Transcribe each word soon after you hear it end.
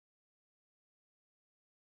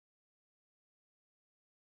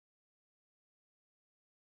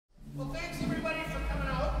Well, thanks everybody for coming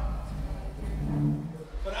out.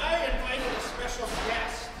 But I invited a special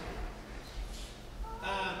guest.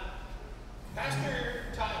 Pastor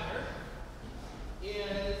Tyler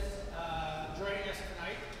is joining us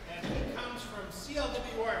tonight, and he comes from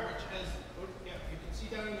CLWR, which has, you can see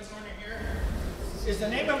down in the corner here, is the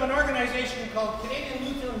name of an organization called Canadian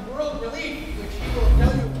Lutheran World Relief, which he will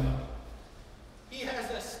tell you about. He has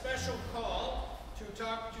a special call to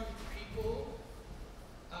talk to people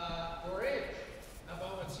your age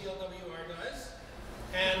about what CLWR does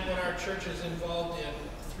and what our church is involved in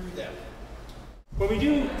through them. When we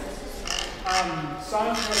do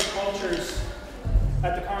songs for the cultures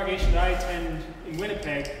at the congregation that I attend in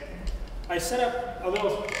Winnipeg, I set up a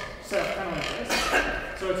little setup kind of like this.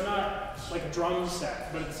 So it's not like a drum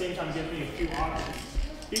set, but at the same time it gives me a few options.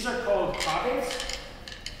 These are called caves,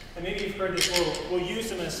 and maybe you've heard this. We'll use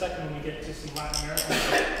them in a second when we get to some Latin American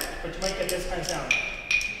stuff, but you might get this kind of sound.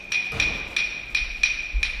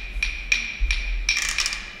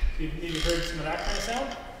 Maybe you've heard some of that kind of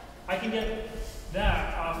sound? I can get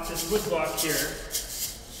that off this wood block here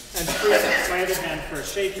and free up my other hand for a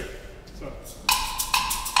shaker. So.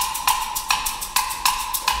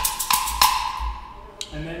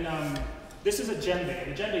 And then this is a djembe.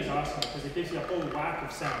 And the djembe is awesome because it gives you a whole whack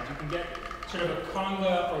of sounds. You can get sort of a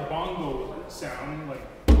conga or bongo sound, like,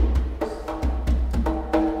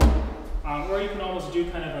 or you can almost do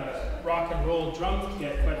kind of a rock and roll drum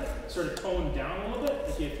kit, but sort of toned down a little bit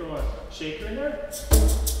if you throw a shaker in there. So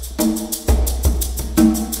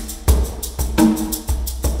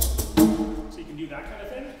you can do that kind of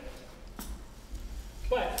thing.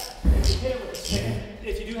 But if you hit it with a stick,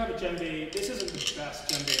 if you do have a djembe, this isn't the best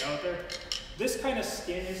djembe out there. This kind of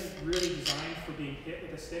skin isn't really designed for being hit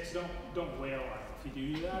with a stick, so don't wail on it if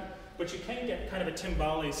you do that. But you can get kind of a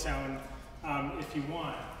timbale sound if you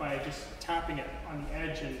want by just tapping it on the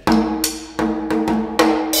edge. And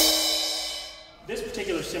this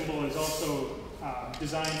particular cymbal is also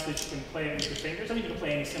designed so that you can play it with your fingers. I mean, you can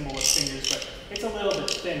play any cymbal with fingers, but it's a little bit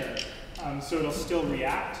thinner, so it'll still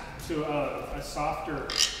react to a softer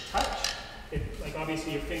touch. Like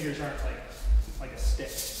obviously your fingers aren't like a stick,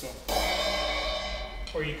 so.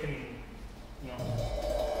 Or you can,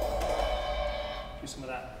 do some of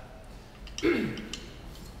that.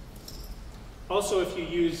 Also, if you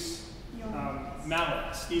use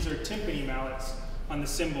mallets, these are timpani mallets on the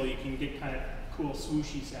cymbal, you can get kind of cool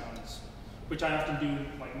swooshy sounds, which I often do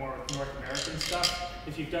like more North American stuff.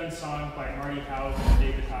 If you've done songs by Marty Howes or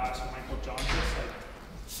David Haas or Michael Johnson,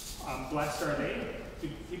 like Blessed Are They. Do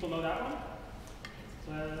people know that one?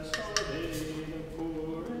 Blessed are they, the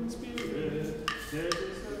poor in spirit, theirs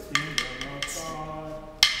is the kingdom of God.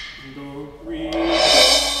 You can go read.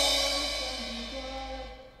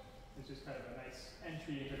 It's just kind of a nice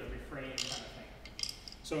entry into the refrain kind of thing.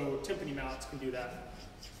 So timpani mallets can do that.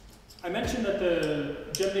 I mentioned that the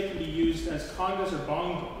djembe can be used as congas or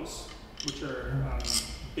bongos, which are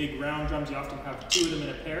big round drums. You often have two of them in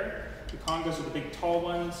a pair. The congas are the big tall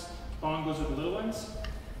ones, bongos are the little ones.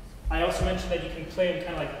 I also mentioned that you can play them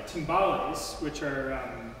kind of like timbales, which are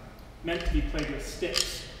meant to be played with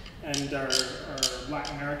sticks and are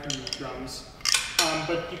Latin American drums.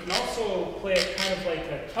 But you can also play it kind of like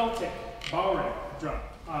a Celtic bowring drum.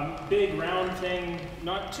 Big round thing,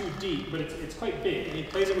 not too deep, but it's quite big. And he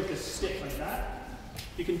plays it with this stick like that.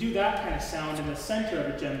 You can do that kind of sound in the center of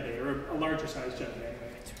a djembe, or a larger size djembe anyway.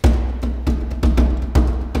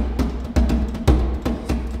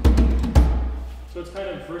 So it's kind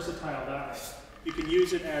of versatile that way. You can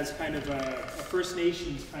use it as kind of a First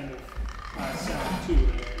Nations kind of sound too,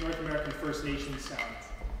 a North American First Nations sound,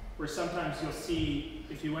 where sometimes you'll see,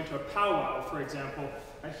 if you went to a powwow, for example,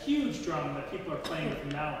 a huge drum that people are playing with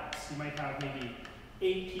mallets. You might have maybe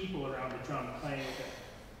 8 people around the drum playing with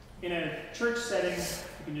it. In a church setting,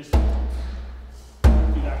 you can just do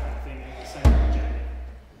that kind of thing in the center of the djembe.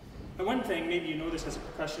 And one thing, maybe you know this as a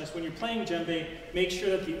percussionist, when you're playing djembe, make sure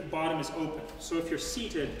that the bottom is open. So if you're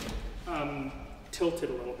seated, tilt it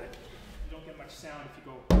a little bit. You don't get much sound if you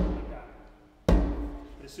go like that.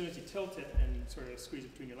 But as soon as you tilt it and sort of squeeze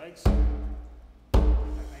it between your legs,